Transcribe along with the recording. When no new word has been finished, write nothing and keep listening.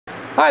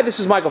Hi,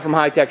 this is Michael from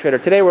High Tech Trader.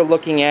 Today we're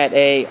looking at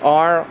a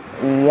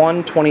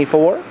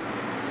R124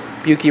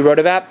 Buchi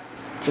Rotavap.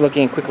 We're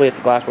looking quickly at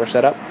the glassware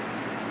setup.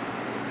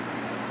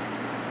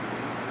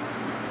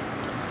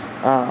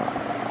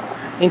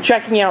 In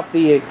checking out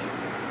the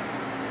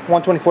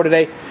 124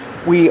 today,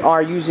 we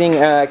are using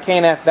a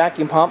KNF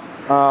vacuum pump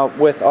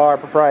with our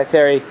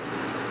proprietary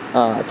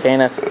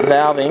KNF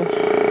valving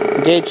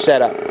gauge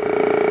setup.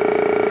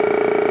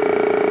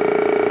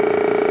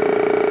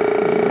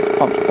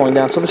 Pump's pulling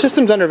down. So the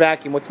system's under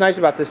vacuum. What's nice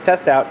about this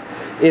test out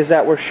is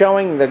that we're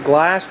showing the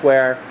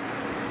glassware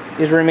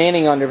is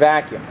remaining under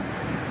vacuum.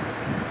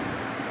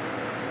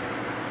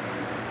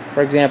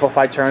 For example, if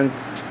I turn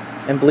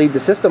and bleed the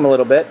system a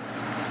little bit,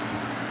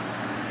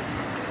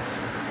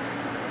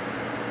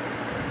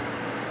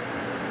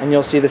 and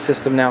you'll see the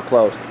system now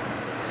closed.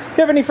 If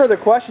you have any further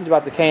questions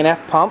about the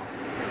KNF pump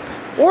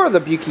or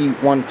the Buchi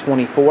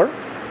 124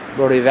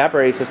 rotary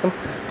evaporating system,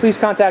 please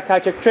contact High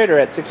Tech Trader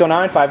at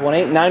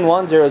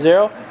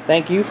 609-518-9100.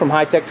 Thank you from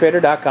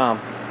hightechtrader.com.